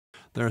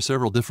There are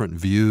several different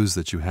views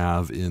that you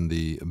have in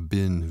the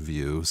bin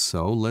view,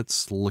 so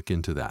let's look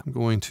into that. I'm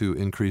going to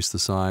increase the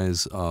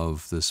size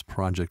of this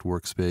project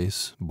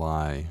workspace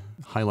by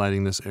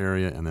highlighting this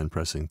area and then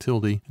pressing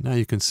tilde. Now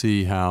you can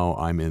see how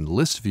I'm in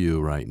list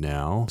view right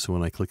now. So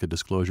when I click a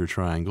disclosure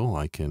triangle,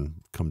 I can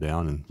come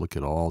down and look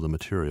at all the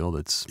material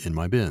that's in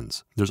my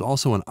bins. There's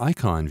also an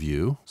icon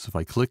view. So if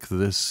I click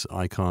this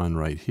icon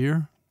right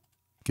here,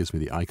 gives me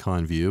the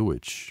icon view,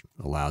 which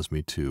allows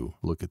me to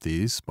look at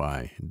these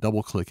by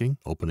double clicking,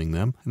 opening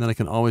them. And then I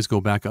can always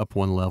go back up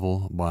one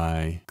level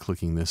by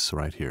clicking this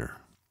right here.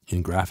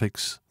 In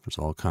graphics, there's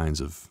all kinds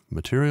of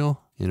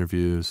material,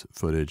 interviews,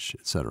 footage,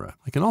 etc.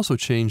 I can also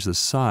change the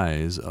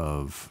size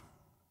of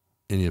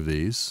any of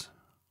these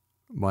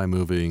by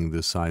moving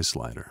the size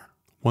slider.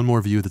 One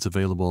more view that's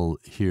available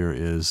here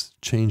is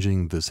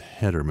changing this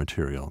header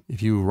material.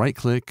 If you right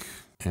click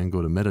and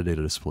go to metadata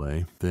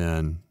display,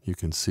 then you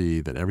can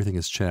see that everything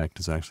is checked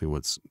is actually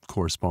what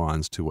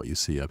corresponds to what you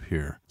see up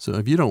here. So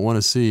if you don't want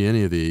to see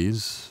any of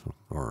these,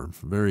 or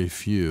very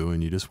few,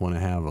 and you just want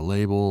to have a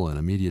label and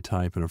a media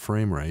type and a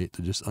frame rate,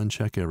 to just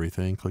uncheck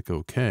everything, click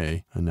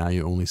OK, and now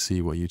you only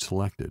see what you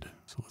selected.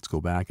 So let's go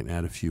back and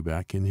add a few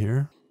back in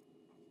here.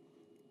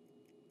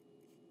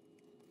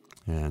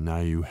 And now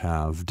you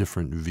have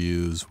different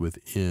views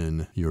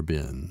within your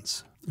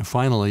bins. And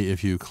finally,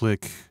 if you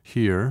click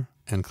here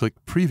and click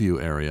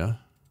Preview Area,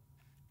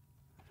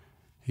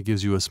 it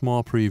gives you a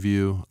small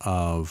preview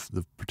of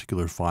the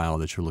particular file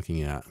that you're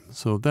looking at.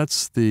 So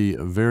that's the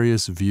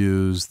various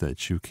views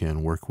that you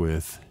can work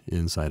with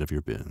inside of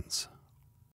your bins.